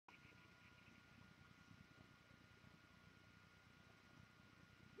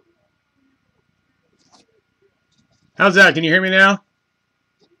How's that? Can you hear me now?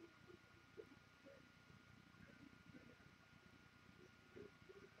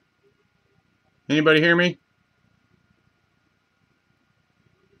 Anybody hear me?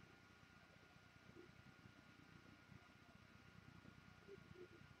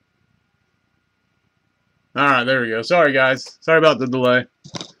 All right, there we go. Sorry, guys. Sorry about the delay.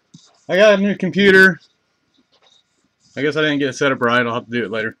 I got a new computer. I guess I didn't get it set up right. I'll have to do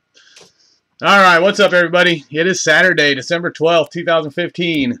it later. All right, what's up, everybody? It is Saturday, December 12th,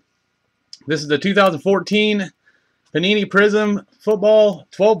 2015. This is the 2014 Panini Prizm Football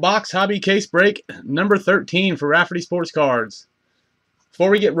 12-box hobby case break number 13 for Rafferty Sports Cards. Before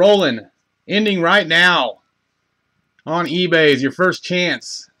we get rolling, ending right now on eBay is your first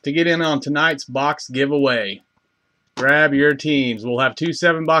chance to get in on tonight's box giveaway. Grab your teams. We'll have two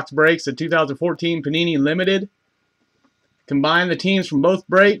 7-box breaks of 2014 Panini Limited. Combine the teams from both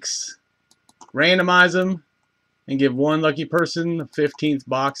breaks, randomize them, and give one lucky person the 15th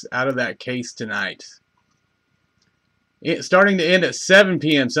box out of that case tonight. Starting to end at 7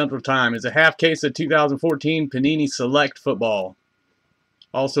 p.m. Central Time is a half case of 2014 Panini Select Football.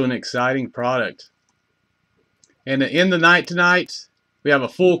 Also an exciting product. And to end the night tonight, we have a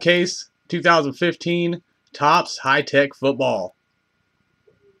full case 2015 Topps High Tech Football.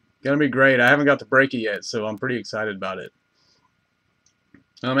 Gonna be great. I haven't got to break it yet, so I'm pretty excited about it.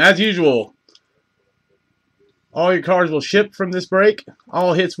 As usual, all your cards will ship from this break.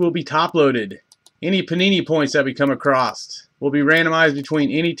 All hits will be top loaded. Any Panini points that we come across will be randomized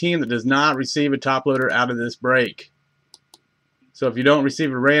between any team that does not receive a top loader out of this break. So if you don't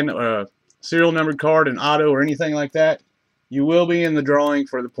receive a serial numbered card, an auto, or anything like that, you will be in the drawing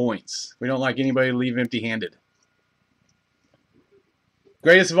for the points. We don't like anybody to leave empty-handed.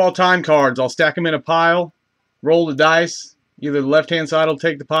 Greatest of all time cards. I'll stack them in a pile, roll the dice. Either the left-hand side will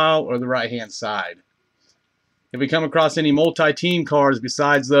take the pile or the right-hand side. If we come across any multi-team cards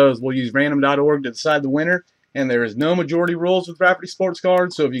besides those, we'll use random.org to decide the winner. And there is no majority rules with Rafferty Sports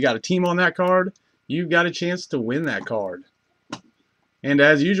Cards, so if you got a team on that card, you've got a chance to win that card. And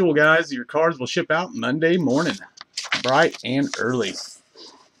as usual, guys, your cards will ship out Monday morning, bright and early.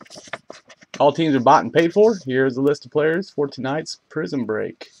 All teams are bought and paid for. Here's the list of players for tonight's Prizm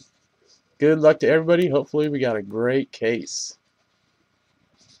break. Good luck to everybody. Hopefully we got a great case.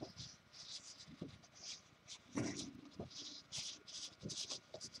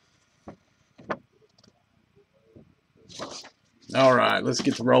 All right, let's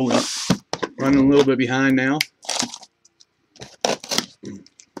get to rolling. Running a little bit behind now.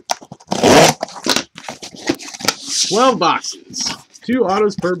 $12 boxes. 2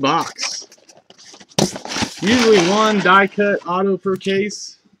 autos per box. Usually 1 die cut auto per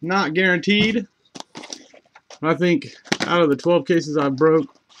case. Not guaranteed. I think out of the 12 cases I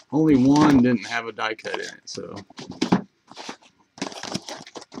broke, only 1 didn't have a die cut in it. So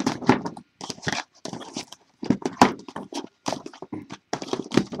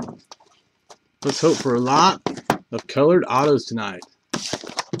let's hope for a lot of colored autos tonight.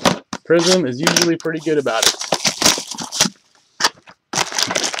 Prizm is usually pretty good about it.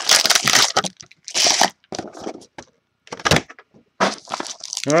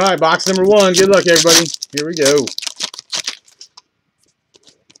 All right, box number 1. Good luck, everybody. Here we go.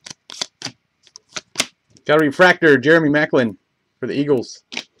 Got a refractor, Jeremy Maclin for the Eagles.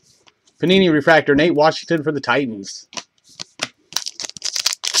 Panini refractor, Nate Washington for the Titans.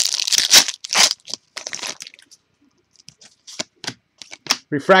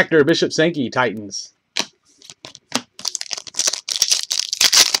 Refractor, Bishop Sankey, Titans.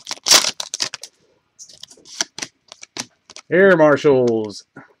 Air Marshals,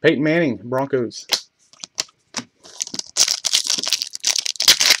 Peyton Manning, Broncos.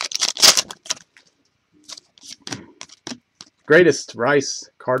 Greatest, Rice,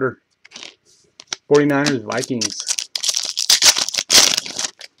 Carter. 49ers, Vikings.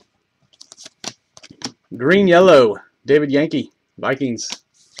 Green Yellow, David Yankee, Vikings.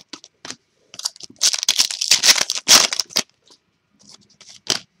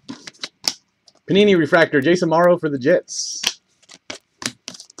 Panini refractor, Jason Morrow for the Jets.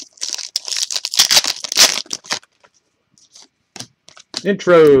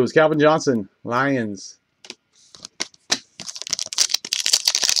 Intros, Calvin Johnson, Lions.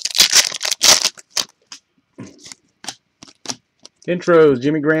 Intros,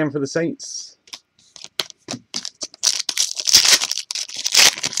 Jimmy Graham for the Saints.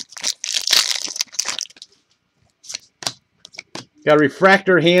 Got a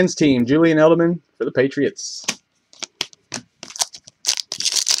refractor hands team, Julian Edelman for the Patriots.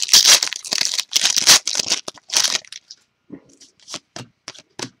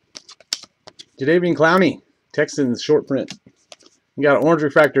 Jadeveon Clowney, Texans short print. We got an orange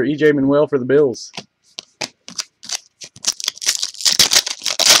refractor, E.J. Manuel for the Bills.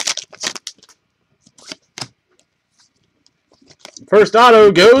 First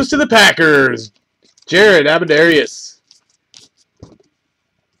auto goes to the Packers. Jared Abadarius.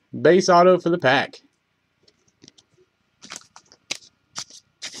 Base auto for the Pack.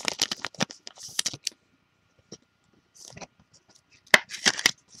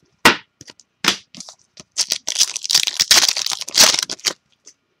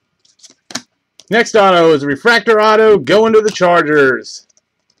 Next auto is a refractor auto going to the Chargers.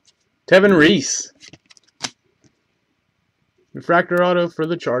 Tevin Reese. Refractor auto for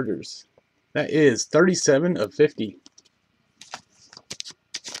the Chargers. That is 37 of 50.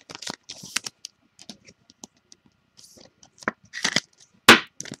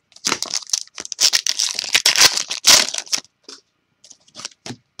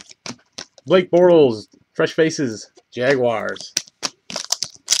 Blake Bortles, Fresh Faces, Jaguars.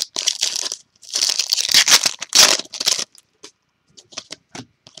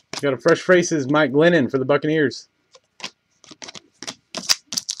 Got a Fresh Faces, Mike Glennon for the Buccaneers.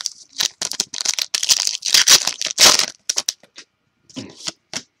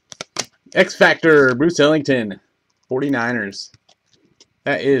 X Factor, Bruce Ellington, 49ers.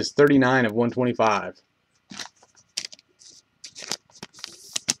 That is 39 of 125.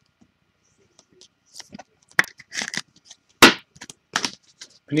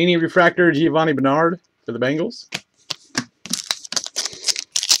 Panini Refractor, Giovanni Bernard for the Bengals.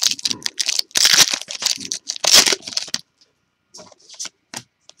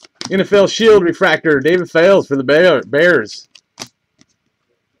 NFL Shield Refractor, David Fales for the Bears.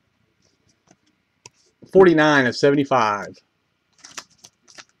 49 of 75.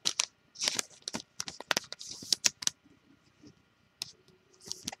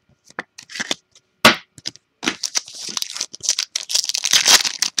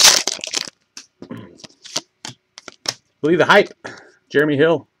 Believe the Hype, Jeremy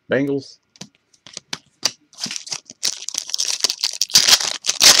Hill, Bengals.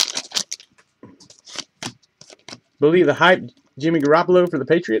 Believe the Hype, Jimmy Garoppolo for the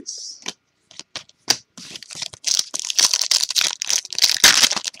Patriots.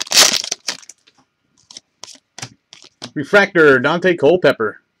 Refractor, Dante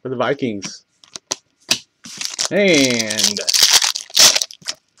Culpepper for the Vikings. And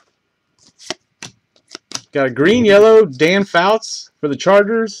got a green yellow Dan Fouts for the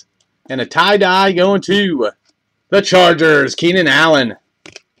Chargers. And a tie-dye going to the Chargers, Keenan Allen.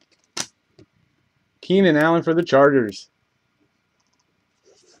 Keenan Allen for the Chargers.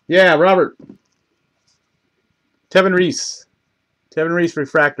 Yeah, Robert. Tevin Reese. Tevin Reese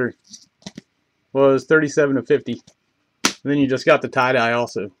refractor was 37 of 50. And then you just got the tie-dye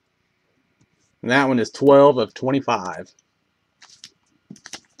also. And that one is 12 of 25.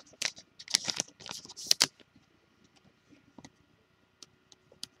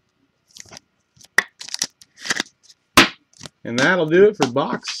 And that'll do it for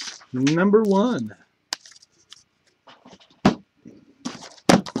box number 1.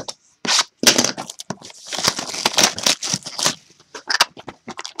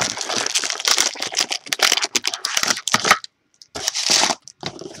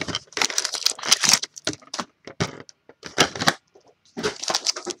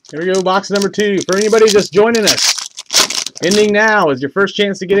 Here we go, box number 2. For anybody just joining us, ending now is your first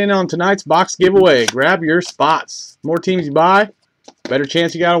chance to get in on tonight's box giveaway. Grab your spots. The more teams you buy, better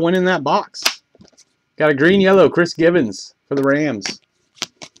chance you got to win in that box. Got a green-yellow Chris Gibbons for the Rams.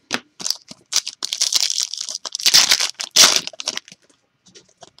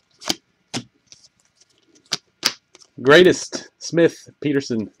 Greatest Smith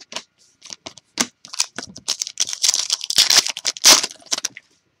Peterson.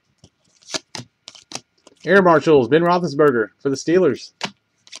 Air Marshals, Ben Roethlisberger for the Steelers.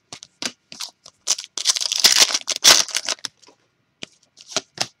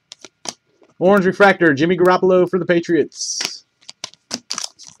 Orange Refractor, Jimmy Garoppolo for the Patriots.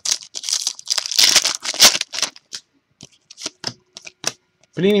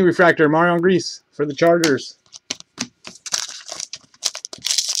 Panini Refractor, Marion Grease for the Chargers.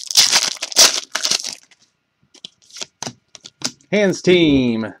 Hands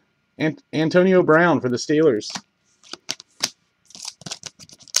Team, Antonio Brown for the Steelers.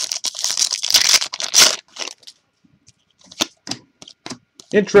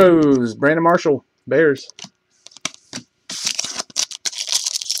 Intros, Brandon Marshall, Bears.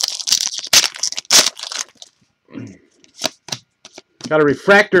 Got a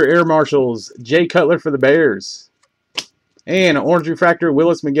refractor, Air Marshals, Jay Cutler for the Bears. And an orange refractor,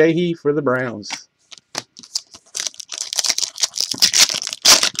 Willis McGahee for the Browns.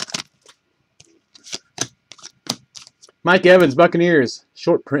 Mike Evans, Buccaneers,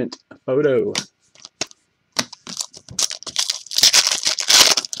 short print photo.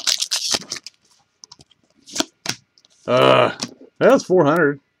 That was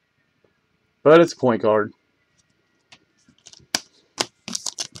 400, but it's a point card.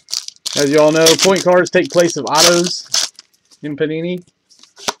 As you all know, point cards take place of autos in Panini.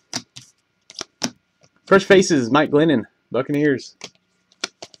 Fresh faces, Mike Glennon, Buccaneers.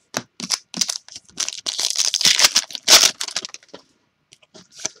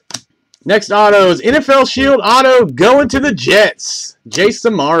 Next auto is NFL Shield auto going to the Jets. Jace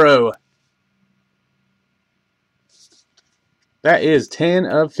Amaro. That is 10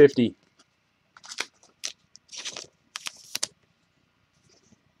 of 50.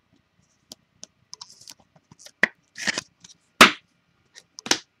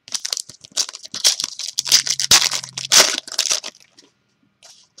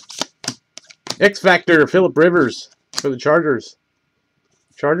 X Factor, Phillip Rivers for the Chargers.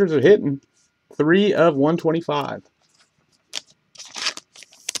 Chargers are hitting 3 of 125.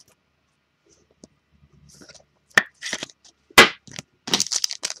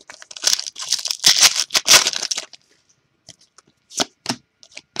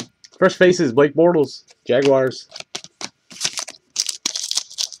 Fresh faces, Blake Bortles, Jaguars.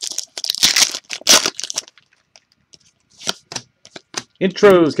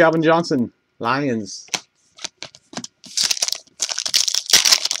 Intros, Calvin Johnson, Lions.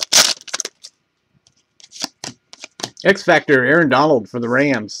 X Factor, Aaron Donald for the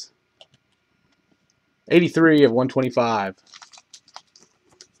Rams. 83 of 125.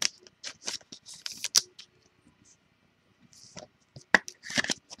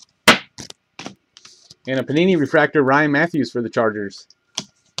 And a Panini Refractor, Ryan Matthews for the Chargers.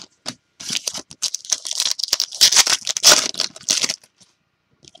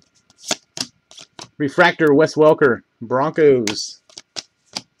 Refractor, Wes Welker, Broncos.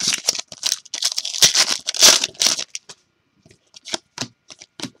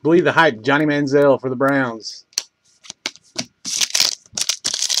 Believe the Hype, Johnny Manziel for the Browns.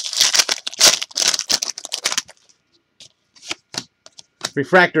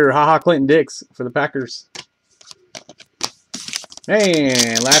 Refractor, HaHa Clinton Dix for the Packers.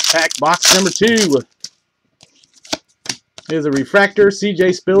 And last pack, box number 2. Is a Refractor,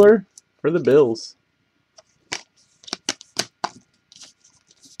 CJ Spiller for the Bills.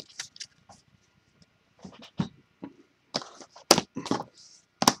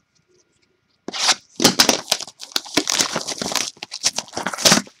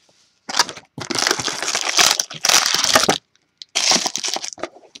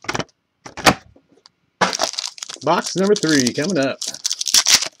 Box number 3 coming up.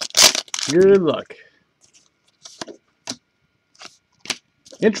 Good luck.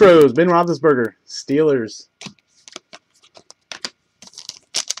 Intros, Ben Roethlisberger, Steelers.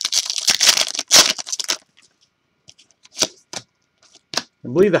 I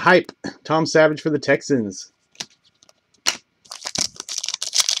believe the Hype, Tom Savage for the Texans.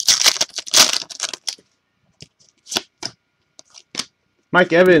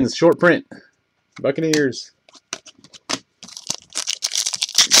 Mike Evans, short print, Buccaneers.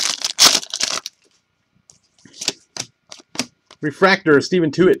 Refractor, Stephen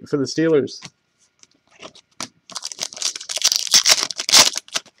Tuitt for the Steelers.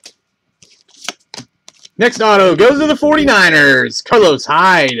 Next auto goes to the 49ers. Carlos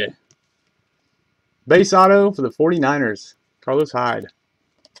Hyde. Base auto for the 49ers. Carlos Hyde.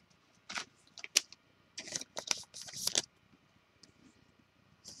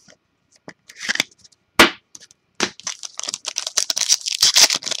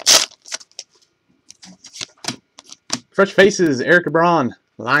 Fresh faces, Eric Ebron,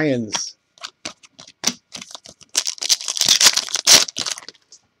 Lions.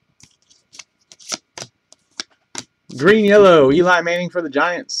 Green yellow, Eli Manning for the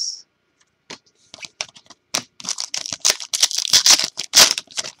Giants.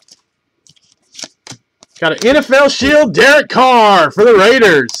 Got an NFL Shield, Derek Carr for the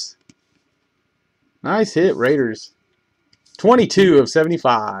Raiders. Nice hit, Raiders. 22 of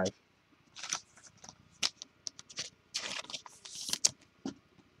 75.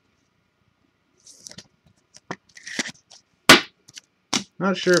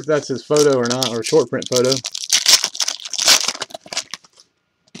 Not sure if that's his photo or not, or short print photo.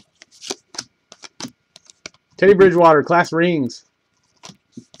 Teddy Bridgewater, class rings.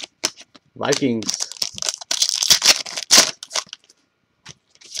 Vikings.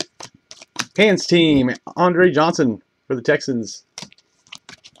 Pants team, Andre Johnson for the Texans.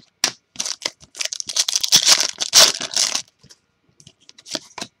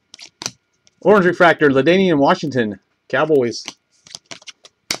 Orange refractor, LaDainian Washington, Cowboys.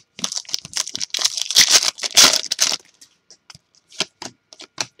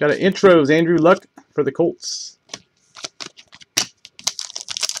 Got an intros, Andrew Luck for the Colts.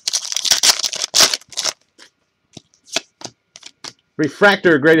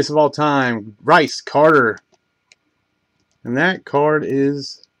 Refractor, greatest of all time, Rice Carter. And that card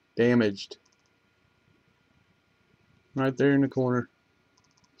is damaged. Right there in the corner.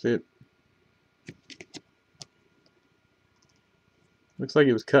 See it? Looks like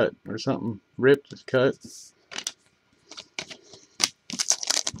it was cut or something. Ripped, just cut.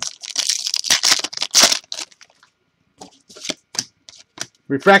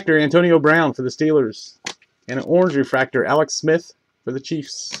 Refractor, Antonio Brown for the Steelers. And an orange refractor, Alex Smith for the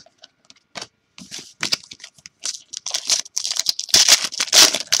Chiefs.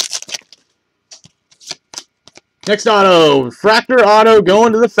 Next auto, refractor auto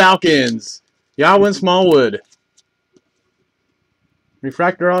going to the Falcons. Yawin Smallwood.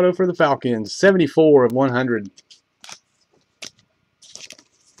 Refractor auto for the Falcons, 74 of 100.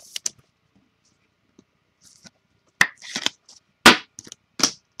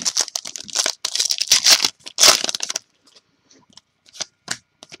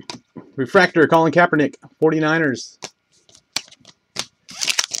 Refractor, Colin Kaepernick, 49ers.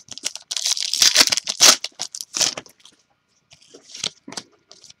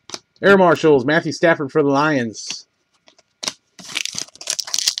 Air Marshals, Matthew Stafford for the Lions.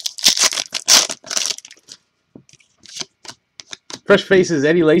 Fresh Faces,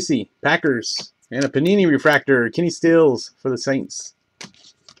 Eddie Lacy, Packers. And a Panini refractor, Kenny Stills for the Saints.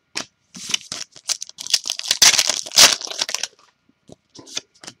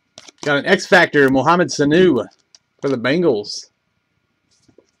 Got an X Factor, Mohamed Sanu for the Bengals.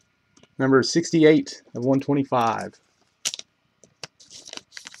 Number 68 of 125.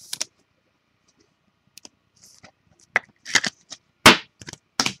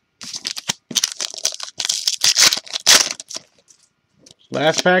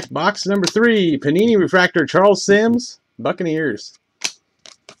 Last pack, box number 3, Panini refractor, Charles Sims, Buccaneers.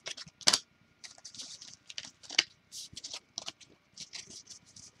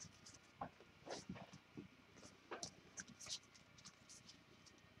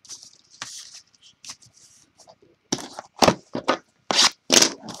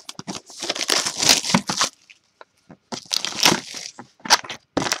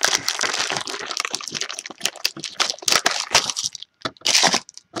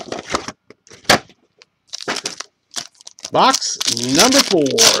 Box number 4.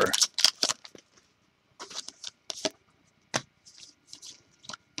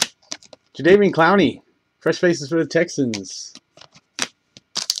 Jadeveon Clowney, Fresh Faces for the Texans.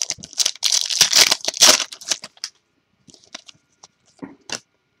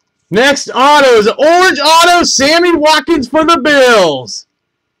 Next auto is an orange auto, Sammy Watkins for the Bills.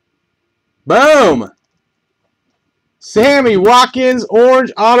 Boom. Sammy Watkins,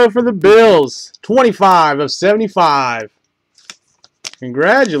 orange auto for the Bills. 25 of 75.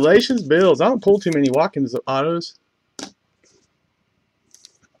 Congratulations, Bills. I don't pull too many Watkins autos.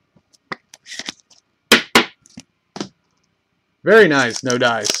 Very nice, no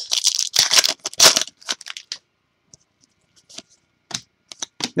dice.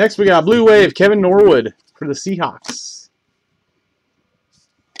 Next, we got Blue Wave, Kevin Norwood for the Seahawks.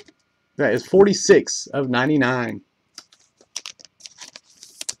 That is 46 of 99.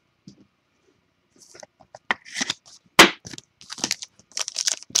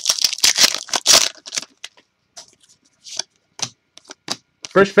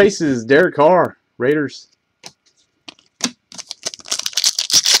 Fresh Faces, Derek Carr, Raiders.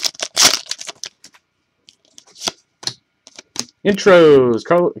 Intros,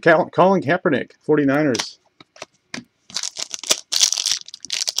 Colin Kaepernick, 49ers.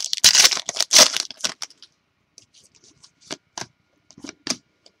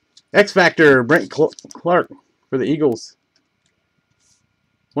 X Factor, Brent Clark for the Eagles.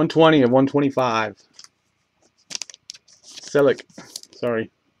 120 of 125. Selleck.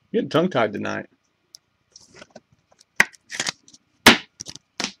 Sorry, getting tongue-tied tonight.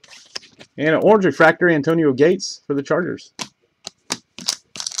 And an orange refractor, Antonio Gates for the Chargers.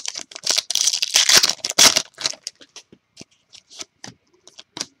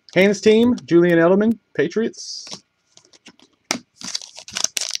 Hands team, Julian Edelman, Patriots.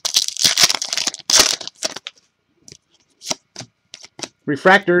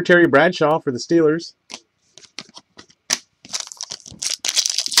 Refractor, Terry Bradshaw for the Steelers.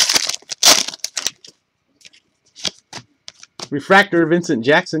 Refractor, Vincent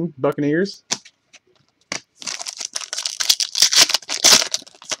Jackson, Buccaneers.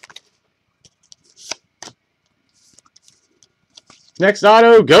 Next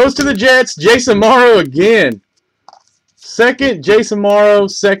auto goes to the Jets. Jason Morrow again. Second Jason Morrow,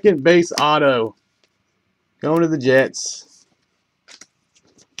 second base auto. Going to the Jets.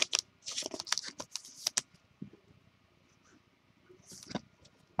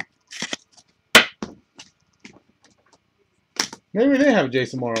 Maybe we didn't have a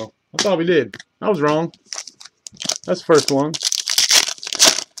Jason Morrow. I thought we did. I was wrong. That's the first one.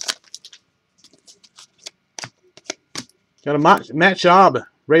 Got a Matt Schaub,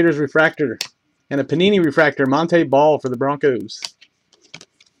 Raiders refractor. And a Panini refractor, Monte Ball for the Broncos.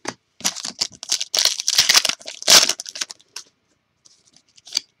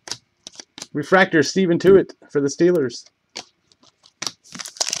 Refractor, Steven Tuitt for the Steelers.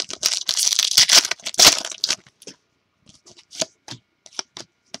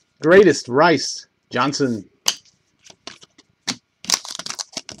 Greatest, Rice Johnson.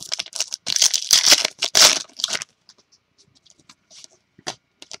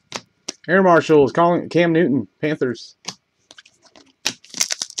 Air Marshals, Cam Newton, Panthers.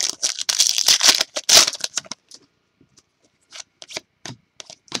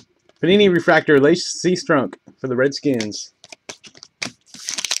 Panini refractor, Lace Seastrunk for the Redskins.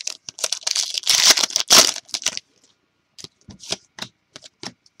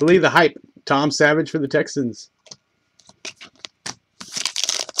 Believe the Hype, Tom Savage for the Texans.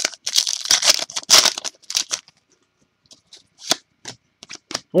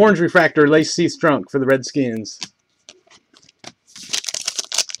 Orange refractor, Lace Seastrunk for the Redskins.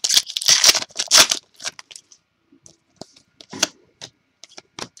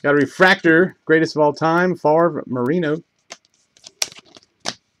 Got a refractor, greatest of all time, Favre Marino.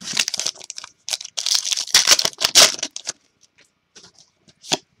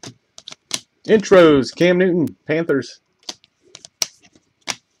 Intros, Cam Newton, Panthers.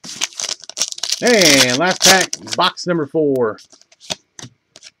 And last pack, box number 4.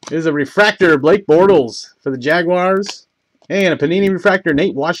 Is a refractor, Blake Bortles for the Jaguars. And a Panini refractor,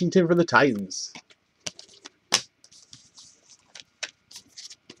 Nate Washington for the Titans.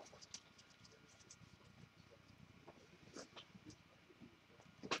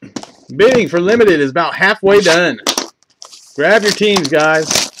 Bidding for limited is about halfway done. Grab your teams, guys.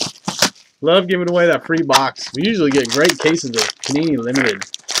 Love giving away that free box. We usually get great cases of Panini limited.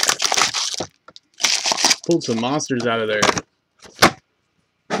 Pulled some monsters out of there.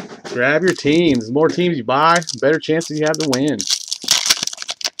 Grab your teams. The more teams you buy, the better chances you have to win.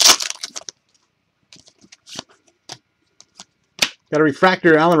 Got a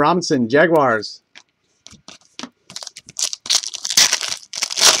refractor, Allen Robinson, Jaguars.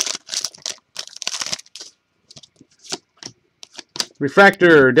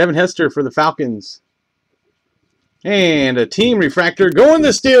 Refractor, Devin Hester for the Falcons. And a team refractor going to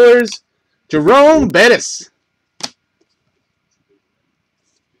the Steelers, Jerome Bettis.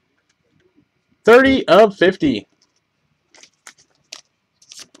 30 of 50.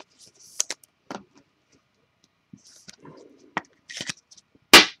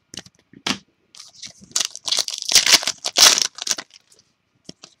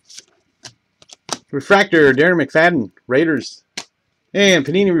 Refractor, Darren McFadden, Raiders. And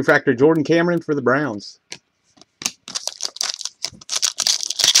Panini refractor, Jordan Cameron for the Browns.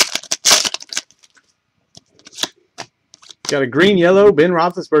 Got a green-yellow, Ben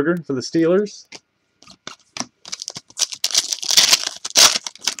Roethlisberger for the Steelers.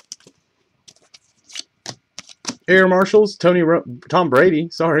 Air Marshals, Tom Brady,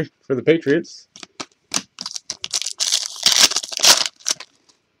 sorry, for the Patriots.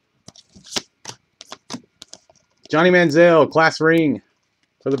 Johnny Manziel, class ring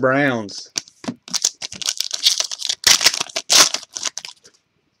for the Browns.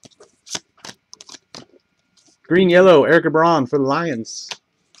 Green-yellow, Eric Ebron for the Lions.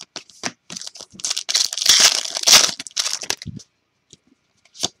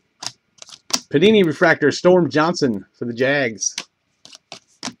 Panini refractor, Storm Johnson for the Jags.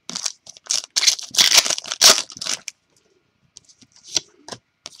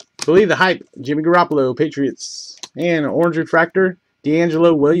 Believe the Hype, Jimmy Garoppolo, Patriots. And an orange refractor,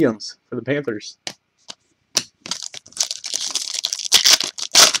 D'Angelo Williams for the Panthers.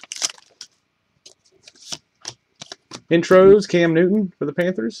 Intros, Cam Newton for the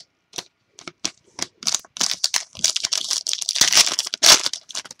Panthers.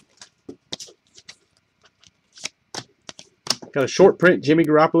 Got a short print, Jimmy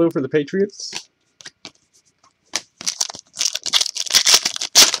Garoppolo for the Patriots.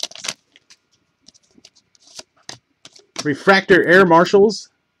 Refractor, Air Marshals,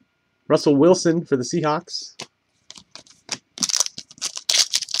 Russell Wilson for the Seahawks.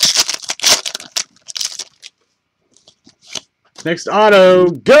 Next auto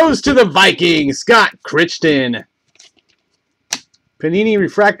goes to the Vikings. Scott Crichton. Panini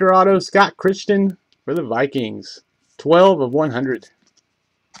refractor auto. Scott Crichton for the Vikings. 12 of 100.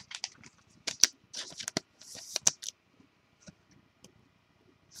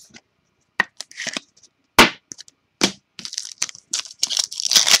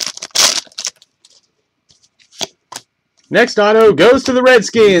 Next auto goes to the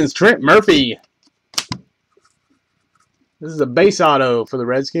Redskins. Trent Murphy. This is a base auto for the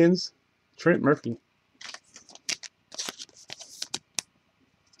Redskins. Trent Murphy.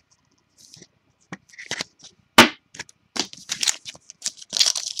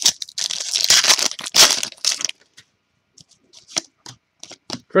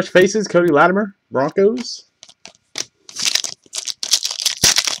 Fresh faces, Cody Latimer, Broncos.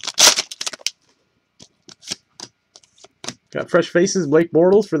 Got fresh faces, Blake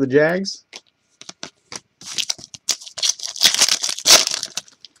Bortles for the Jags.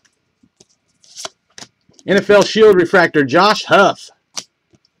 NFL Shield refractor, Josh Huff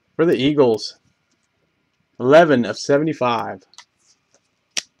for the Eagles. 11 of 75.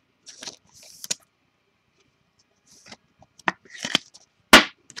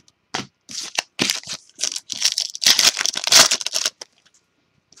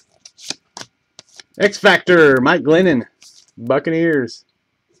 X Factor, Mike Glennon, Buccaneers.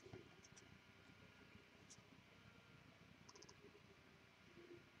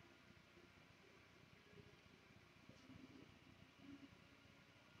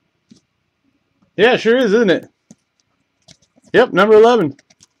 Yeah, sure is, isn't it? Yep, number 11.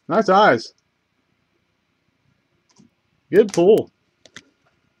 Nice eyes. Good pull.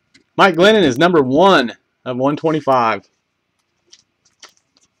 Mike Glennon is number 1 of 125.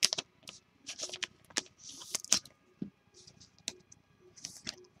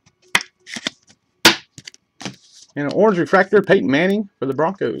 And an orange refractor, Peyton Manning for the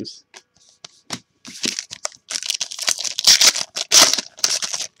Broncos.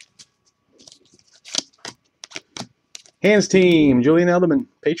 Hands team, Julian Edelman,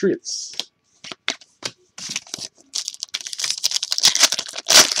 Patriots.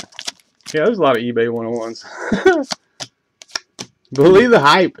 Yeah, there's a lot of eBay 101s. Believe the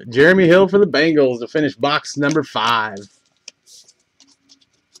hype, Jeremy Hill for the Bengals to finish box number 5.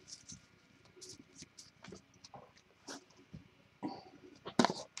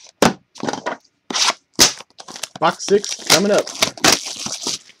 Box 6 coming up.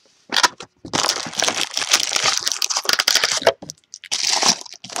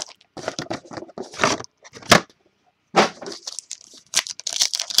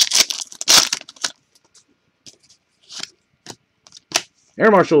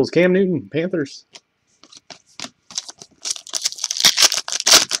 Air Marshals, Cam Newton, Panthers.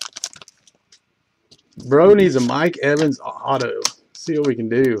 Bro needs a Mike Evans auto. Let's see what we can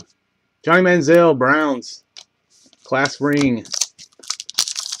do. Johnny Manziel, Browns. Class ring.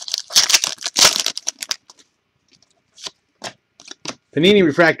 Panini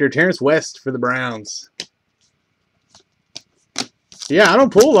refractor, Terrence West for the Browns. Yeah, I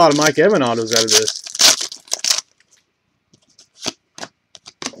don't pull a lot of Mike Evans autos out of this.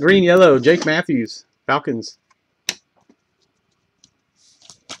 Green, yellow, Jake Matthews, Falcons.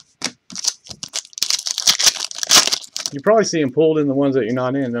 You probably see him pulled in the ones that you're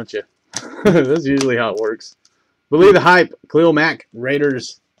not in, don't you? That's usually how it works. Believe the hype, Khalil Mack,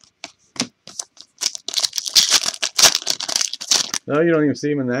 Raiders. No, you don't even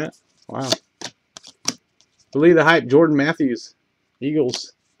see him in that. Wow. Believe the hype, Jordan Matthews,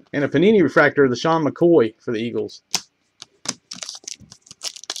 Eagles. And a Panini refractor, the Sean McCoy for the Eagles.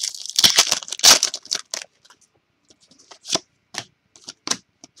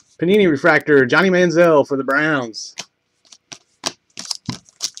 Panini refractor, Johnny Manziel for the Browns.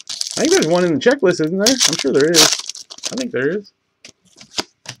 I think there's one in the checklist, isn't there? I'm sure there is. I think there is.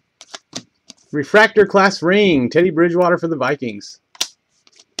 Refractor class ring, Teddy Bridgewater for the Vikings.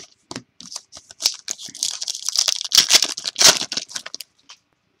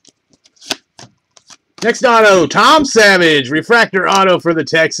 Next auto, Tom Savage, refractor auto for the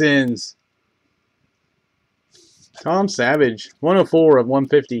Texans. Tom Savage, 104 of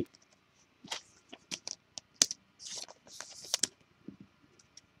 150.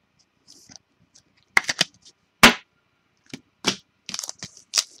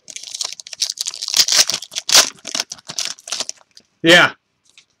 Yeah.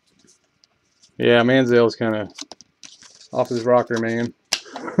 Yeah, Manziel's kind of off his rocker, man.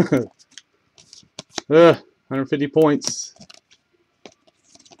 150 points.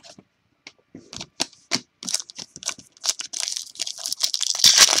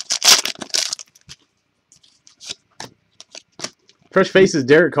 Fresh faces,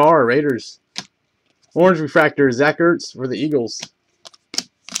 Derek Carr, Raiders. Orange refractor, Zach Ertz for the Eagles.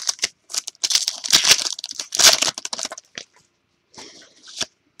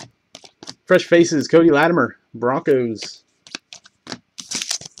 Fresh faces, Cody Latimer, Broncos.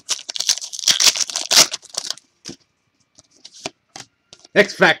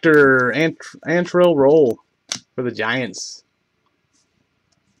 X Factor, Antrell Roll for the Giants.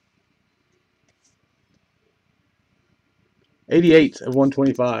 '88 of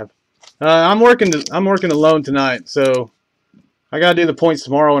 125. I'm working alone tonight, so I gotta do the points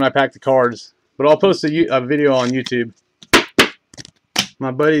tomorrow when I pack the cards. But I'll post a video on YouTube.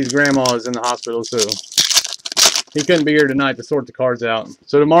 My buddy's grandma is in the hospital, so he couldn't be here tonight to sort the cards out.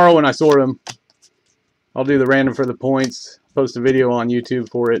 So tomorrow when I sort them, I'll do the random for the points, post a video on YouTube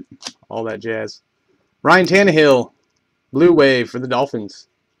for it, all that jazz. Ryan Tannehill, Blue Wave for the Dolphins.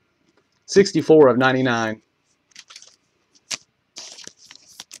 64 of 99.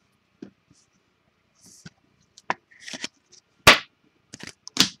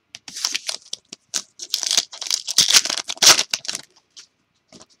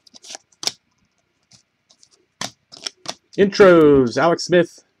 Intros, Alex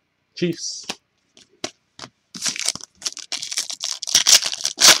Smith, Chiefs.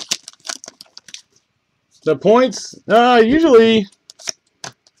 The points, usually,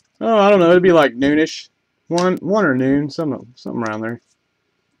 I don't know, it'd be like noonish. One or noon, something around there.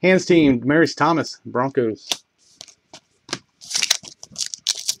 Hands team, Demaryius Thomas, Broncos.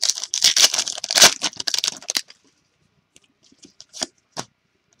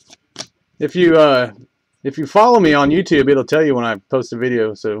 If you follow me on YouTube, it'll tell you when I post a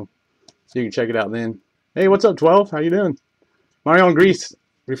video, so you can check it out then. Hey, what's up, 12? How you doing? Marion Grease,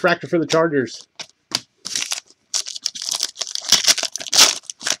 refractor for the Chargers.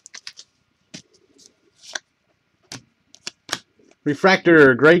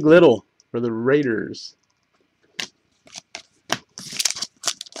 Refractor, Greg Little for the Raiders.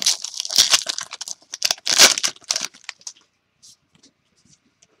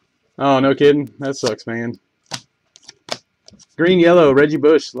 Oh, no kidding. That sucks, man. Green, yellow, Reggie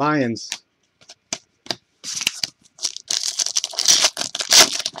Bush, Lions.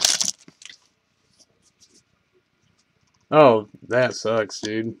 Oh, that sucks,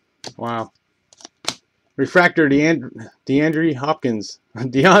 dude. Wow. Refractor, DeAndre Hopkins.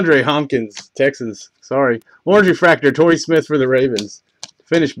 DeAndre Hopkins, Texas. Sorry. Orange refractor, Torrey Smith for the Ravens.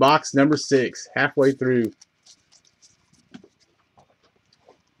 Finish box number 6, halfway through.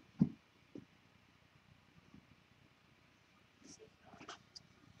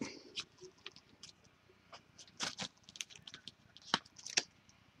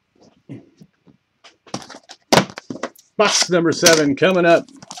 Box number 7 coming up.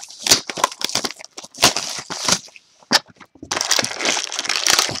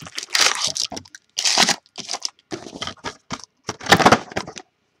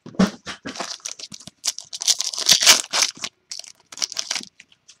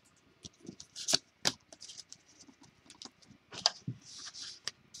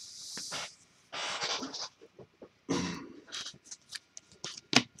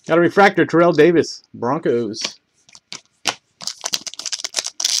 Got a refractor, Terrell Davis, Broncos.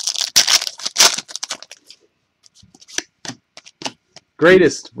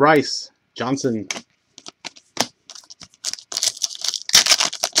 Greatest, Rice, Johnson.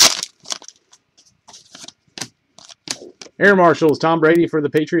 Air Marshals, Tom Brady for the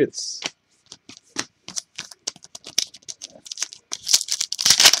Patriots.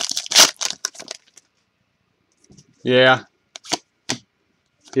 Yeah.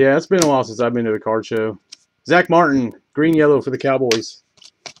 Yeah, it's been a while since I've been to a card show. Zach Martin, green, yellow for the Cowboys.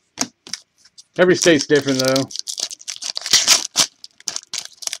 Every state's different, though.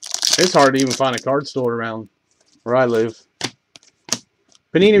 It's hard to even find a card store around where I live.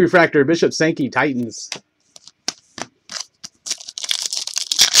 Panini refractor, Bishop Sankey, Titans.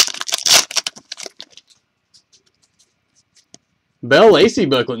 Bell Lacey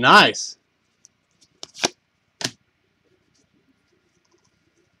booklet, nice.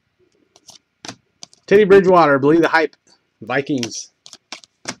 Teddy Bridgewater, Believe the Hype, Vikings.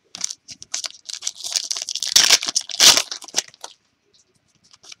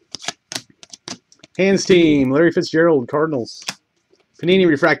 Hands team, Larry Fitzgerald, Cardinals. Panini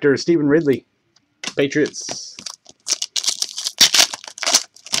refractor, Stephen Ridley, Patriots.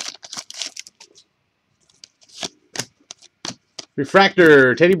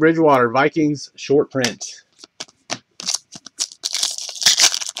 Refractor, Teddy Bridgewater, Vikings, short print.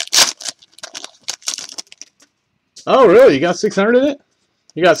 Oh, really? You got 600 in it?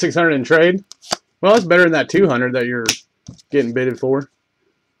 You got 600 in trade? Well, that's better than that 200 that you're getting bidded for.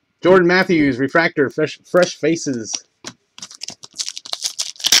 Jordan Matthews, refractor, fresh faces.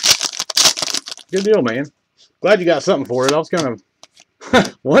 Good deal, man. Glad you got something for it. I was kind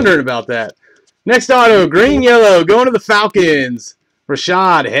of wondering about that. Next auto, green yellow, going to the Falcons.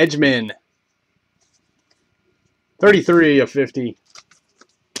 Rashad Hedgeman. 33 of 50.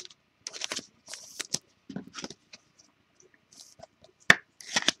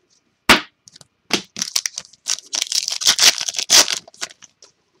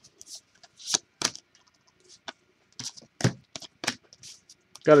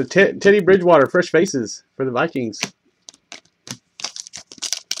 Got a Teddy Bridgewater, fresh faces for the Vikings.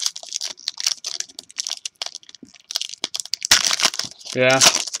 Yeah.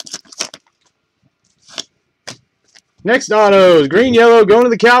 Next autos, green yellow, going to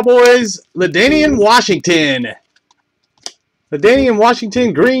the Cowboys. LaDainian Washington. LaDainian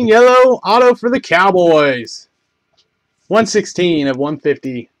Washington, green yellow, auto for the Cowboys. 116 of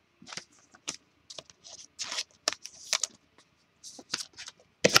 150.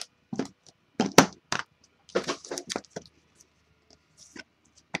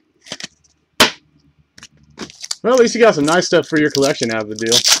 Well, at least you got some nice stuff for your collection out of the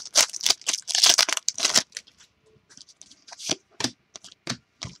deal.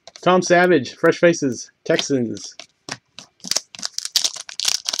 Tom Savage, fresh faces, Texans.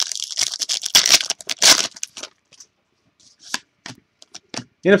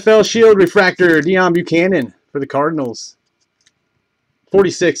 NFL Shield refractor, Deion Buchanan for the Cardinals.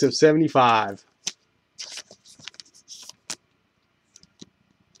 46 of 75.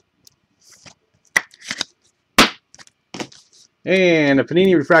 And a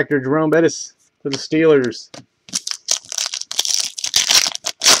Panini refractor, Jerome Bettis for the Steelers.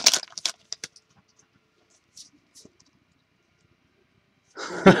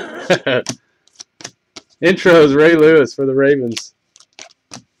 Intros, Ray Lewis for the Ravens.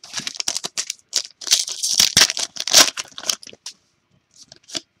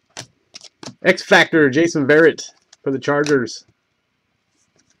 X Factor, Jason Verrett for the Chargers.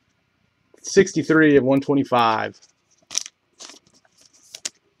 63 of 125.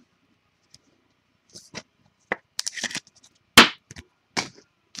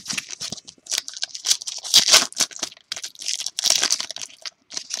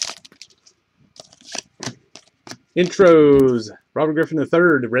 Intros, Robert Griffin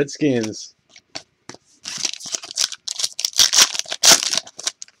III, Redskins.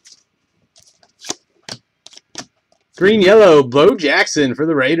 Green yellow, Bo Jackson for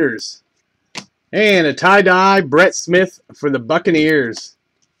the Raiders. And a tie-dye, Brett Smith for the Buccaneers.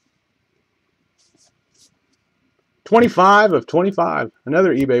 25 of 25.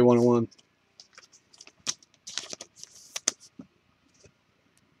 Another eBay 101.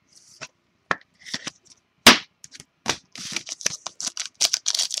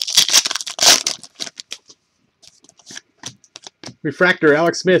 Refractor,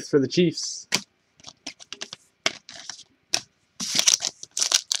 Alex Smith for the Chiefs.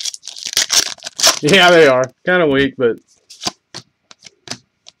 Yeah, they are. Kind of weak, but...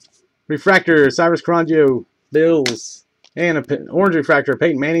 Refractor, Cyrus Carangio, Bills. And an orange refractor,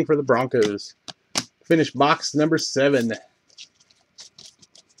 Peyton Manning for the Broncos. Finished box number 7.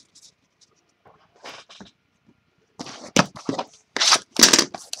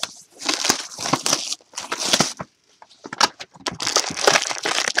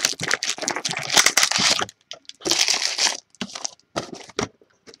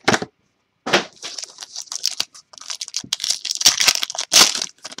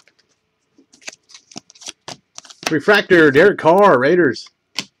 Refractor, Derek Carr, Raiders.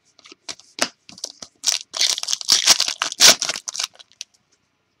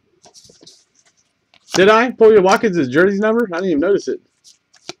 Did I pull your Watkins' jersey number? I didn't even notice it.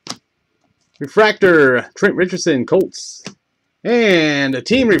 Refractor, Trent Richardson, Colts. And a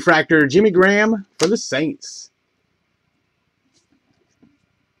team refractor, Jimmy Graham for the Saints.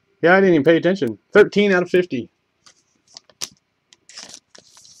 Yeah, I didn't even pay attention. 13 out of 50.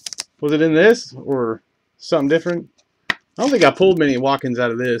 Was it in this or something different? I don't think I pulled many Watkins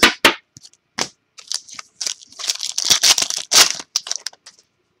out of this.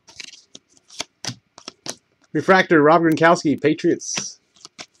 Refractor, Rob Gronkowski, Patriots.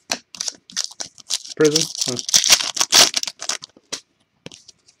 Prizm.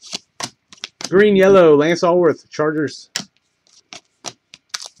 Green, yellow, Lance Allworth, Chargers.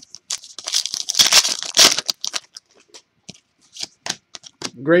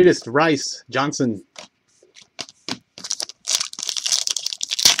 Greatest, Rice, Johnson.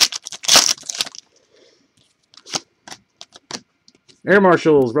 Air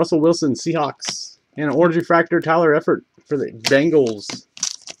Marshals, Russell Wilson, Seahawks. And an orange refractor, Tyler Effort for the Bengals.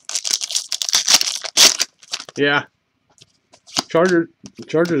 Yeah.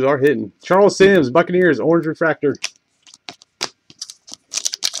 Chargers are hitting. Charles Sims, Buccaneers, orange refractor.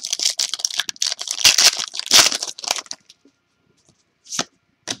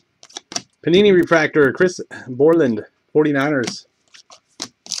 Panini refractor, Chris Borland, 49ers.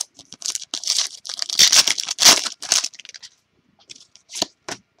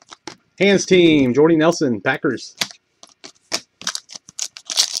 Hands team, Jordy Nelson, Packers.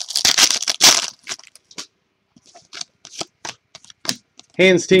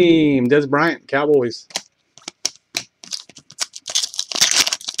 Hands team, Des Bryant, Cowboys.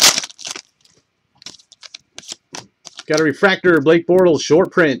 Got a refractor, Blake Bortles,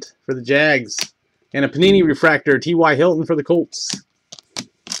 short print for the Jags. And a Panini refractor, T.Y. Hilton for the Colts.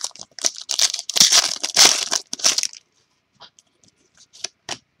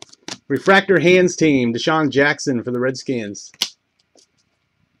 Refractor hands team, Deshaun Jackson for the Redskins.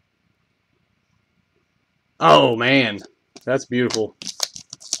 Oh, man. That's beautiful.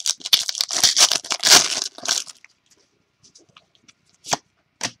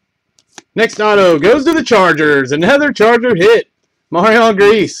 Next auto goes to the Chargers. Another Charger hit. Marion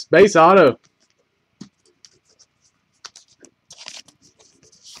Grease, base auto.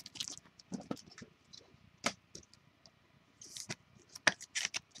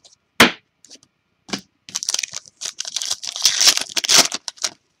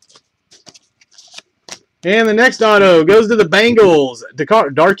 And the next auto goes to the Bengals.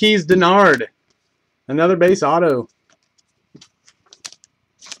 Darqueze Dennard. Another base auto.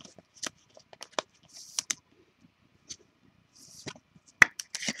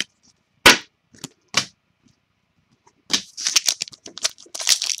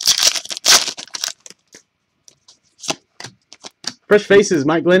 Fresh faces,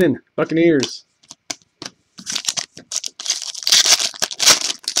 Mike Glennon, Buccaneers.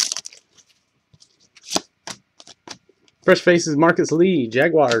 Fresh faces, Marcus Lee,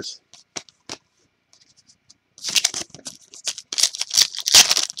 Jaguars.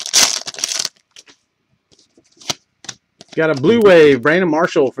 Got a blue wave, Brandon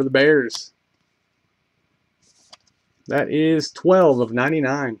Marshall for the Bears. That is 12 of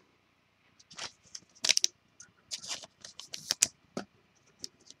 99.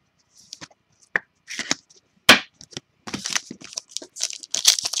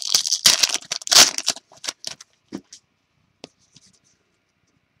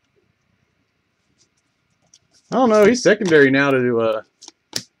 I don't know. He's secondary now to do oh,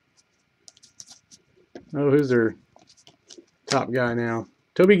 who's their top guy now?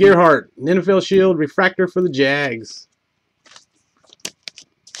 Toby Gerhart, an NFL Shield refractor for the Jags.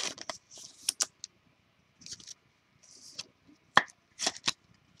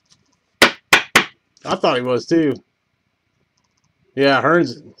 I thought he was too. Yeah,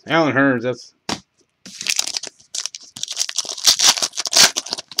 Hearns, Alan Hearns. That's.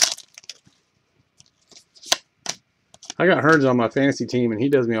 I got Hearns on my fantasy team, and he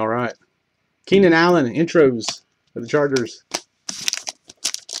does me all right. Keenan Allen, intros for the Chargers.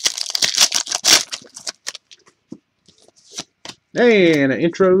 And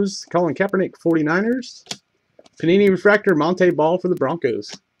intros, Colin Kaepernick, 49ers. Panini refractor, Monte Ball for the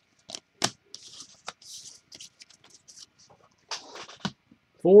Broncos.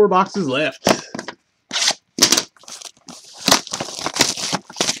 Four boxes left.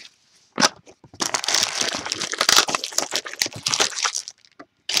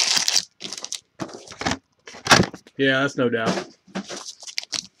 Yeah, that's no doubt.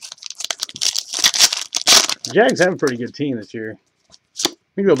 The Jags have a pretty good team this year. I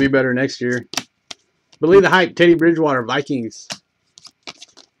think they'll be better next year. Believe the hype, Teddy Bridgewater, Vikings.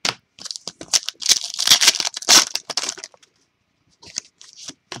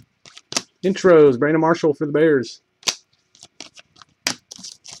 Intros, Brandon Marshall for the Bears.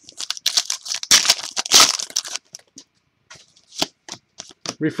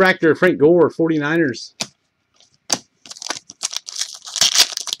 Refractor, Frank Gore, 49ers.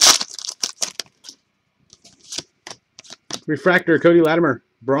 Refractor, Cody Latimer,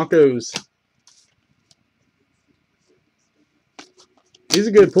 Broncos. He's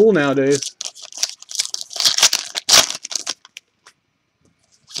a good pool nowadays.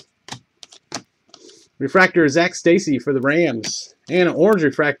 Refractor, Zach Stacy for the Rams. And an orange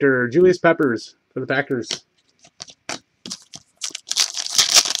refractor, Julius Peppers for the Packers.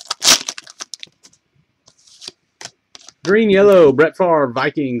 Green, yellow, Brett Favre,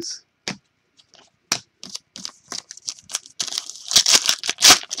 Vikings.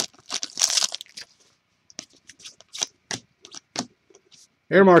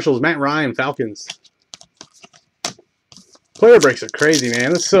 Air Marshals, Matt Ryan, Falcons. Player breaks are crazy,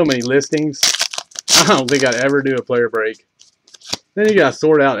 man. There's so many listings. I don't think I'd ever do a player break. Then you gotta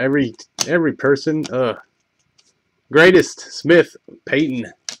sort out every person. Greatest Smith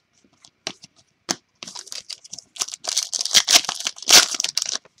Peyton.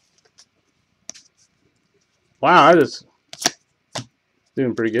 Wow, I just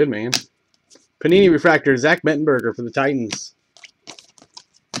doing pretty good, man. Panini refractor, Zach Mettenberger for the Titans.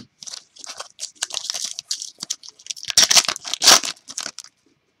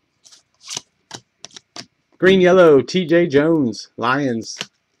 Green yellow, TJ Jones, Lions.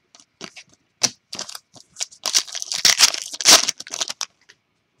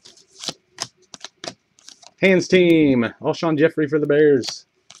 Hands team, Alshon Jeffrey for the Bears.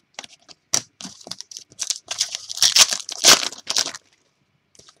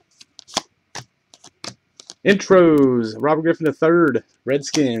 Intros, Robert Griffin III,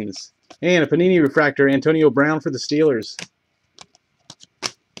 Redskins. And a Panini refractor, Antonio Brown for the Steelers.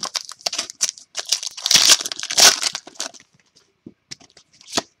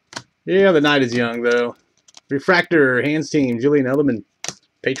 Yeah, the night is young, though. Refractor, hands team, Julian Edelman,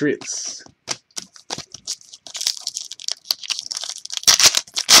 Patriots.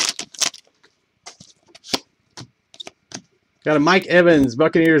 Got a Mike Evans,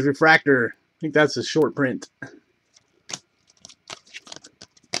 Buccaneers refractor. I think that's a short print.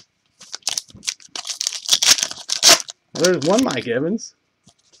 Well, there's one Mike Evans.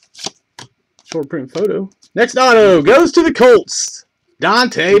 Short print photo. Next auto goes to the Colts.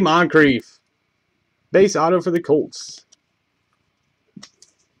 Dante Moncrief. Base auto for the Colts.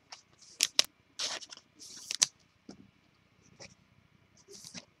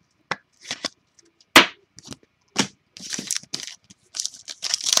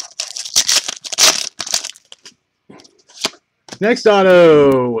 Next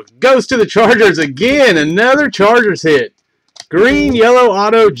auto goes to the Chargers again. Another Chargers hit. Green, yellow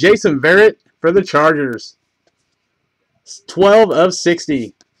auto, Jason Verrett for the Chargers. 12 of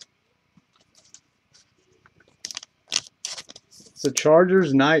 60. It's the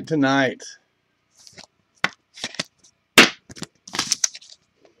Chargers night tonight.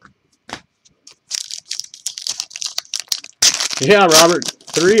 Yeah, Robert.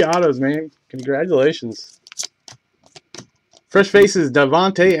 3 autos, man. Congratulations. Fresh faces,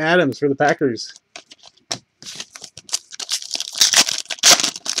 Davante Adams for the Packers.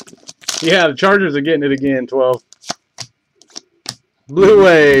 Yeah, the Chargers are getting it again, 12. Blue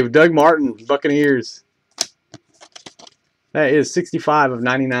Wave, Doug Martin, Buccaneers. That is 65 of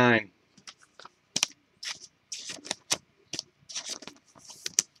 99.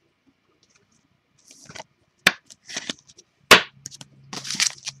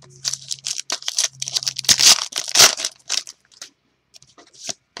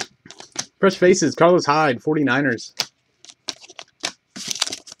 Fresh faces, Carlos Hyde, 49ers.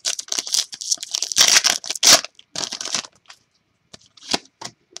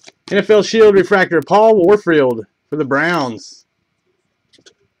 NFL Shield refractor, Paul Warfield for the Browns.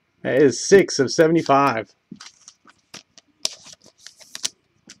 That is 6 of 75.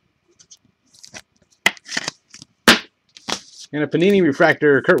 And a Panini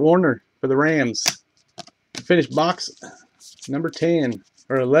refractor, Kurt Warner for the Rams. Finished box number 10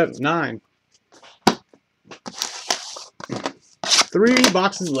 or 11, 9. 3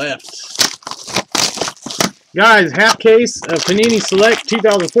 boxes left. Guys, half case of Panini Select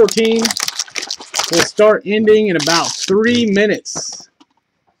 2014 will start ending in about 3 minutes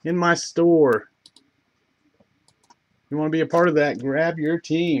in my store. If you want to be a part of that, grab your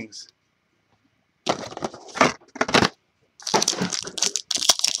teams.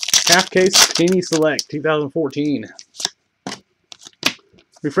 Half case Panini Select 2014.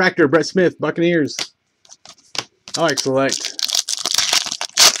 Refractor, Brett Smith, Buccaneers. I like Select.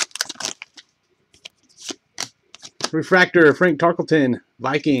 Refractor, Frank Tarkleton,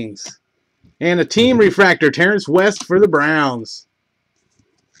 Vikings. And a team refractor, Terrence West for the Browns.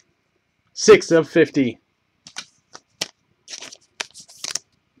 6 of 50.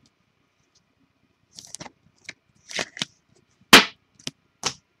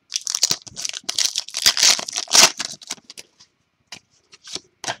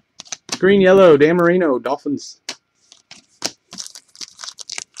 Green, yellow, Dan Marino, Dolphins.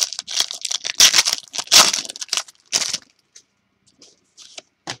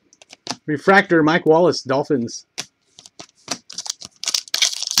 Refractor, Mike Wallace, Dolphins.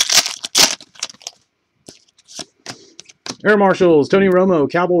 Air Marshals, Tony Romo,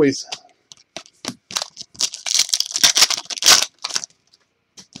 Cowboys.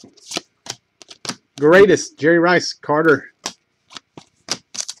 Greatest, Jerry Rice, Carter.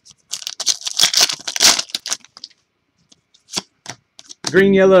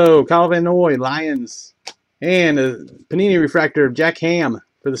 Green yellow, Kyle Van Noy, Lions. And a Panini refractor of Jack Ham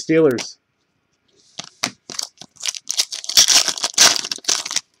for the Steelers.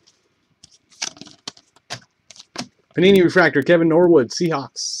 Panini refractor, Kevin Norwood,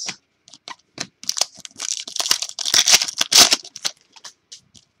 Seahawks.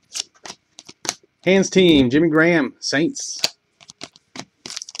 Hands team, Jimmy Graham, Saints.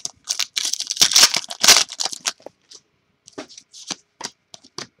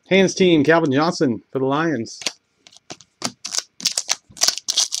 Hands team, Calvin Johnson for the Lions.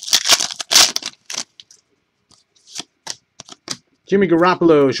 Jimmy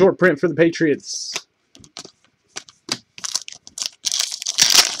Garoppolo, short print for the Patriots.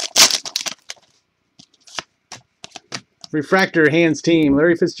 Refractor, hands team,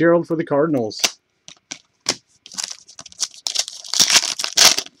 Larry Fitzgerald for the Cardinals.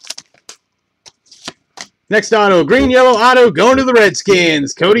 Next auto, green yellow auto going to the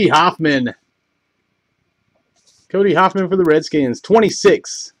Redskins, Cody Hoffman. Cody Hoffman for the Redskins,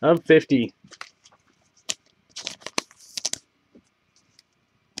 26 of 50.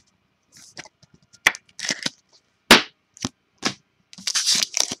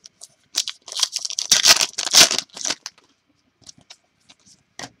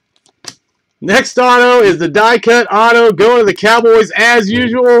 Next auto is the die cut auto going to the Cowboys as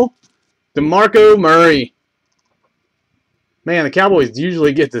usual, DeMarco Murray. Man, the Cowboys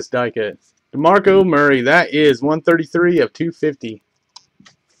usually get this die cut. DeMarco Murray, that is 133 of 250.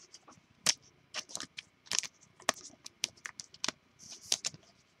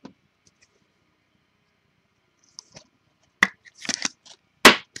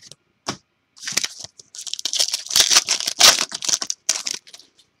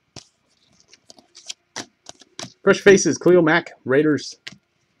 Fresh faces, Khalil Mack, Raiders.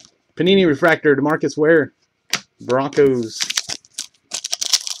 Panini refractor, DeMarcus Ware, Broncos.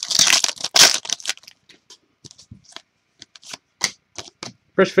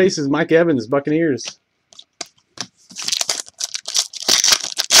 Fresh faces, Mike Evans, Buccaneers.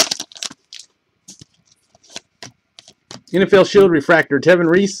 NFL Shield refractor, Tevin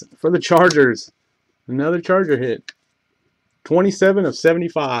Reese for the Chargers. Another Charger hit. 27 of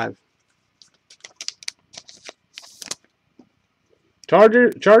 75.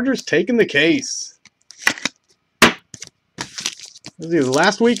 Chargers taking the case. Was it the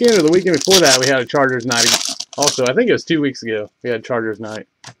last weekend or the weekend before that we had a Chargers night? Also, I think it was 2 weeks ago we had Chargers night.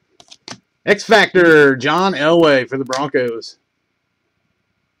 X Factor, John Elway for the Broncos.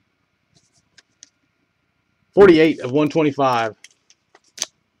 48 of 125.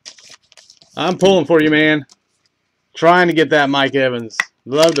 I'm pulling for you, man. Trying to get that Mike Evans.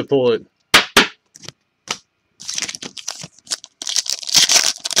 Love to pull it.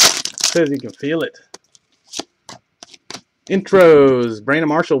 Says you can feel it. Intros, Brandon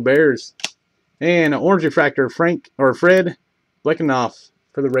Marshall, Bears. And an orange refractor, Fred Bleckenoff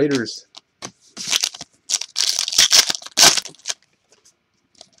for the Raiders.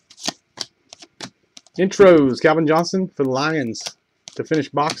 Intros, Calvin Johnson for the Lions to finish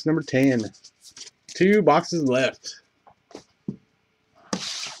box number 10. 2 boxes left.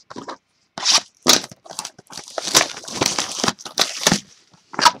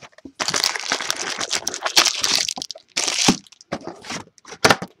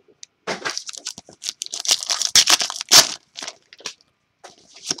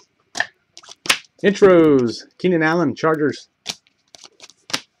 Intros, Keenan Allen, Chargers.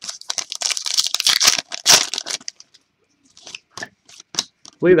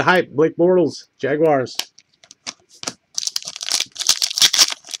 Believe the hype, Blake Bortles, Jaguars.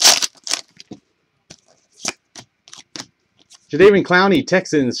 Jadeveon Clowney,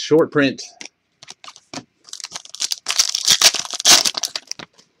 Texans, short print.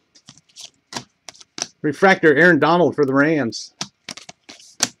 Refractor, Aaron Donald for the Rams.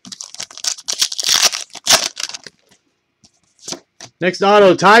 Next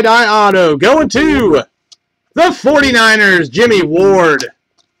auto, tie-dye auto, going to the 49ers, Jimmy Ward.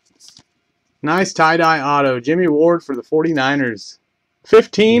 Nice tie-dye auto, Jimmy Ward for the 49ers.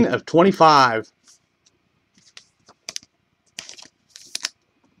 15 of 25.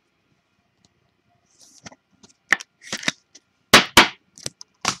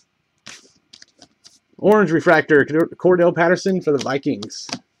 Orange refractor, Cordell Patterson for the Vikings.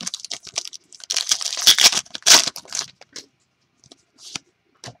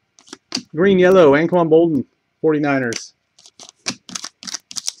 Green yellow, Anquan Bolden, 49ers.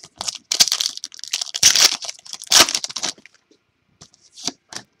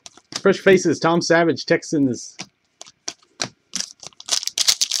 Fresh faces, Tom Savage, Texans.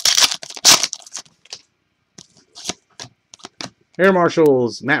 Air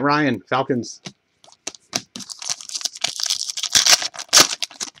Marshals, Matt Ryan, Falcons.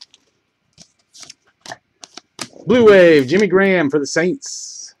 Blue Wave, Jimmy Graham for the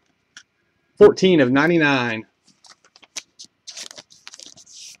Saints. 14 of 99.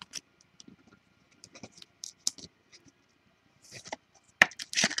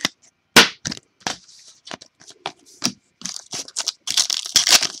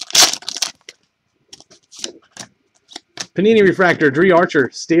 Panini Refractor, Dree Archer,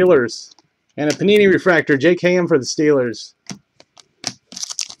 Steelers. And a Panini Refractor, Jake Ham for the Steelers.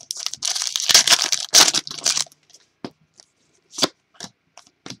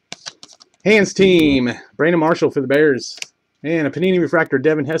 Hands Team, Brandon Marshall for the Bears. And a Panini Refractor,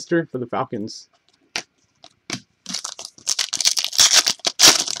 Devin Hester for the Falcons.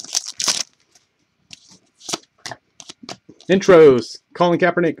 Intros, Colin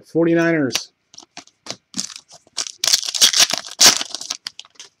Kaepernick, 49ers.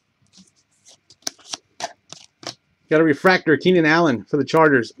 Got a refractor, Keenan Allen for the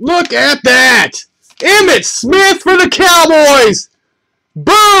Chargers. Look at that! Emmitt Smith for the Cowboys!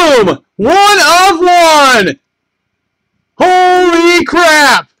 Boom! 1 of 1! Holy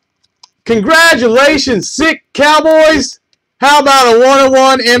crap! Congratulations, sick Cowboys! How about a 1 of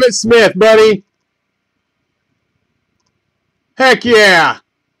 1 Emmitt Smith, buddy? Heck yeah!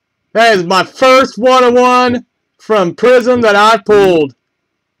 That is my first 1 of 1 from Prizm that I've pulled.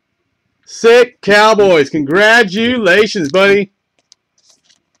 Sick Cowboys. Congratulations, buddy.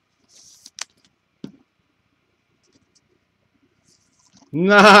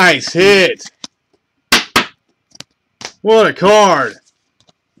 Nice hit. What a card.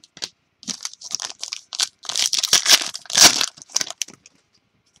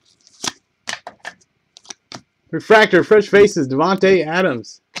 Refractor, Fresh Faces, Devontae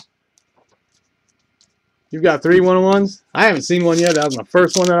Adams. You've got 3 1-of-1s? I haven't seen one yet. That was my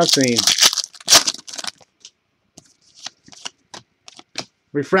first one that I've seen.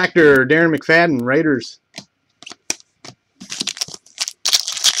 Refractor, Darren McFadden, Raiders.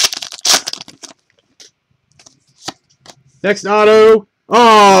 Next auto.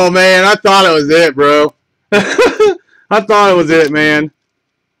 Oh, man, I thought it was it, bro. I thought it was it, man.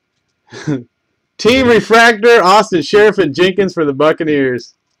 Team Refractor, Austin Sheriff and Jenkins for the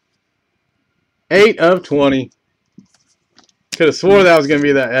Buccaneers. 8 of 20. Could have swore that was going to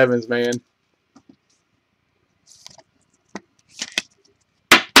be that Evans, man.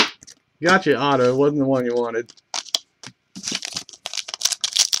 Gotcha, auto. Wasn't the one you wanted.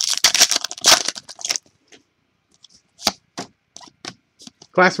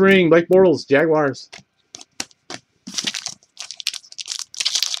 Class ring, Blake Bortles, Jaguars.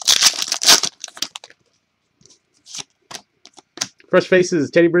 Fresh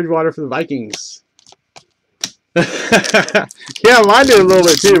Faces, Teddy Bridgewater for the Vikings. Yeah, mine did a little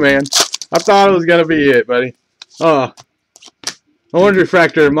bit too, man. I thought it was going to be it, buddy. Orange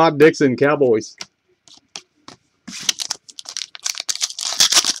Refractor, Mott Dixon, Cowboys.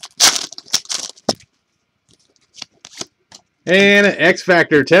 And an X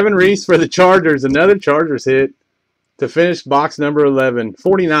Factor, Tevin Reese for the Chargers. Another Chargers hit to finish box number 11.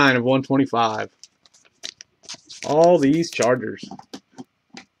 49 of 125. All these Chargers.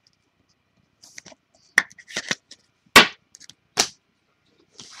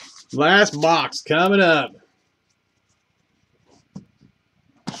 Last box coming up.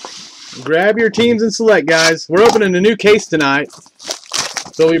 Grab your teams and select, guys. We're opening a new case tonight.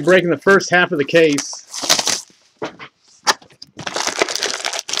 So we'll be breaking the first half of the case.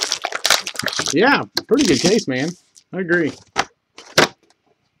 Yeah, pretty good case, man. I agree.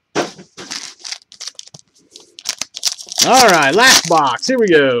 All right, last box. Here we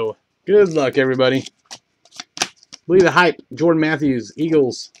go. Good luck, everybody. Believe the hype. Jordan Matthews,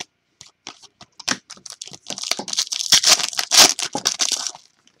 Eagles.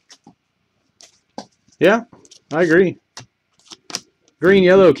 Yeah, I agree. Green,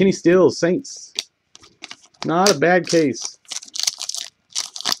 yellow, Kenny Stills, Saints. Not a bad case.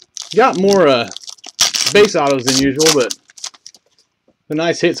 Got more base autos than usual, but the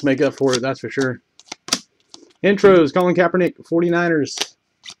nice hits make up for it, that's for sure. Intros, Colin Kaepernick, 49ers.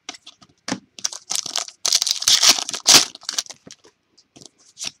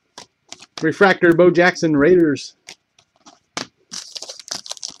 Refractor, Bo Jackson, Raiders.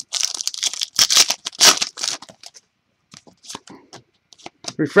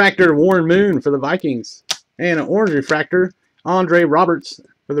 Refractor, Warren Moon for the Vikings. And an orange refractor, Andre Roberts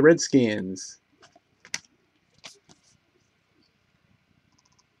for the Redskins.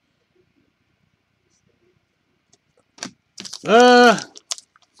 I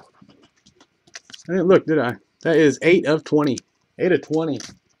didn't look, did I? That is 8 of 20.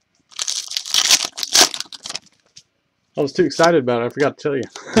 8/20. I was too excited about it. I forgot to tell you.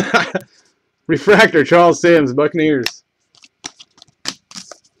 Refractor, Charles Sims, Buccaneers.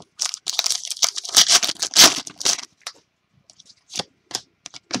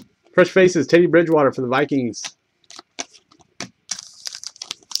 Fresh Faces, Teddy Bridgewater for the Vikings.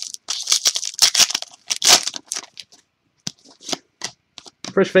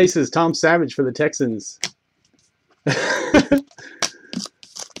 Fresh Faces, Tom Savage for the Texans.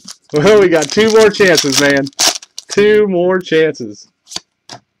 Well, we got 2 more chances, man. 2 more chances.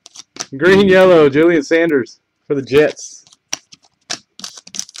 Green, yellow, Julian Sanders for the Jets.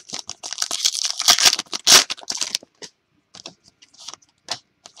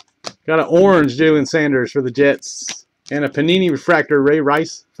 Got an orange, Julian Sanders for the Jets. And a Panini refractor, Ray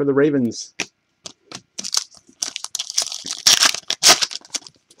Rice for the Ravens.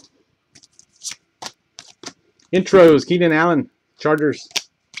 Intros, Keenan Allen, Chargers.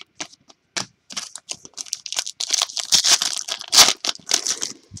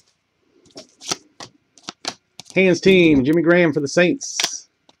 Hands team, Jimmy Graham for the Saints.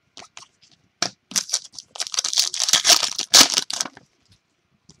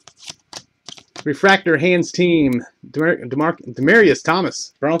 Refractor, hands team, Demarius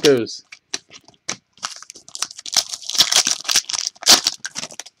Thomas, Broncos.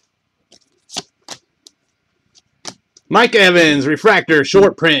 Mike Evans, refractor,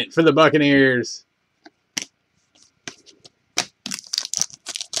 short print for the Buccaneers.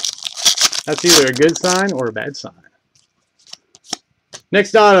 That's either a good sign or a bad sign.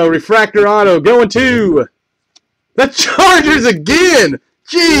 Next auto, refractor auto, going to the Chargers again.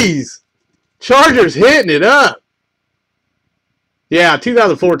 Jeez. Chargers hitting it up. Yeah,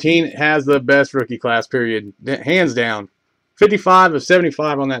 2014 has the best rookie class, period. Hands down.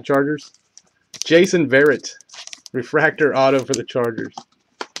 55/75 on that Chargers. Jason Verrett, refractor auto for the Chargers.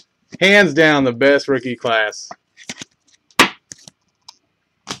 Hands down the best rookie class.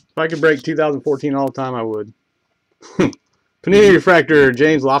 If I could break 2014 all the time, I would. Panini refractor,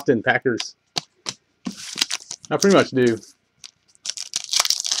 James Lofton, Packers. I pretty much do.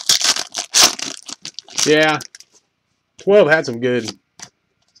 Yeah. 12 had some good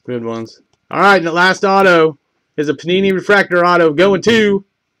ones. All right, and the last auto is a Panini refractor auto going to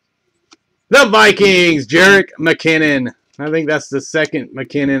the Vikings, Jerick McKinnon. I think that's the second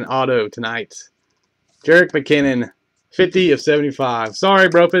McKinnon auto tonight. Jerick McKinnon, 50/75. Sorry,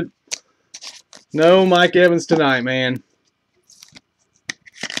 Bropit. No Mike Evans tonight, man.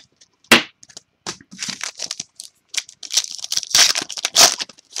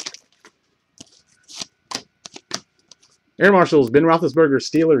 Air Marshals, Ben Roethlisberger,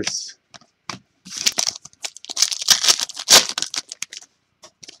 Steelers.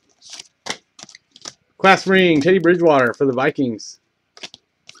 Class ring, Teddy Bridgewater for the Vikings.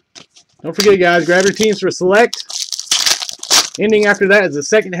 Don't forget, guys, grab your teams for select. Ending after that is the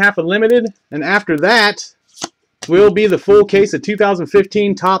second half of limited. And after that will be the full case of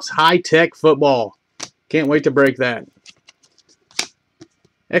 2015 Topps High-Tech Football. Can't wait to break that.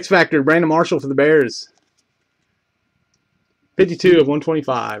 X Factor, Brandon Marshall for the Bears.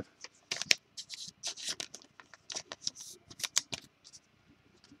 52/125.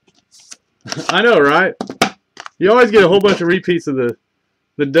 I know, right? You always get a whole bunch of repeats of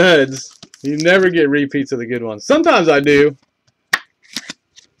the duds. You never get repeats of the good ones. Sometimes I do,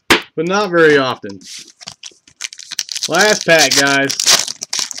 but not very often. Last pack, guys.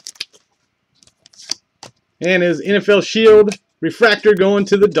 And his NFL Shield refractor going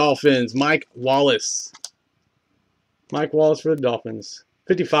to the Dolphins, Mike Wallace. Mike Wallace for the Dolphins.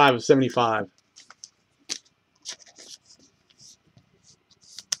 55/75.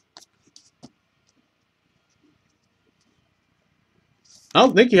 I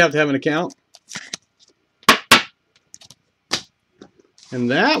don't think you have to have an account. And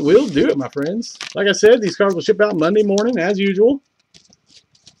that will do it, my friends. Like I said, these cards will ship out Monday morning, as usual.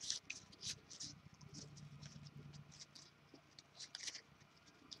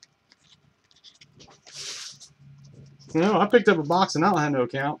 You know, I picked up a box and I don't have no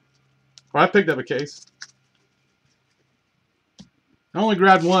account. Or I picked up a case. I only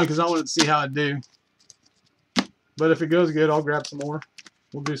grabbed one because I wanted to see how it'd do. But if it goes good, I'll grab some more.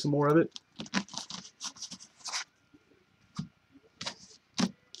 We'll do some more of it.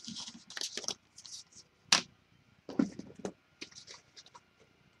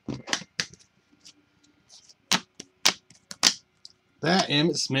 That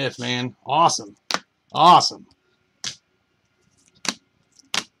Emmitt Smith, man. Awesome. Awesome.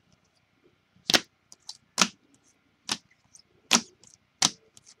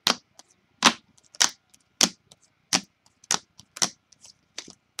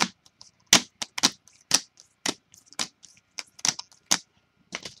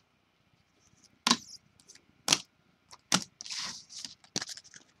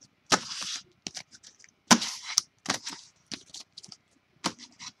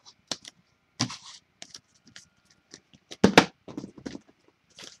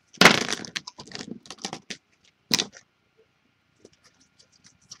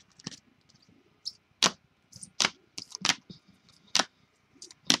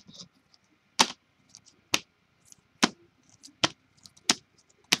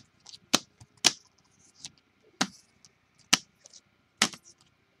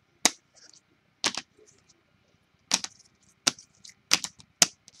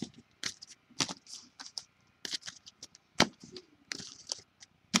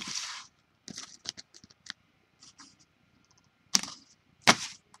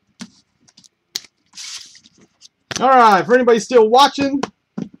 Alright, for anybody still watching,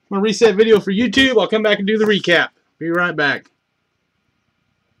 I'm going to reset video for YouTube. I'll come back and do the recap. Be right back.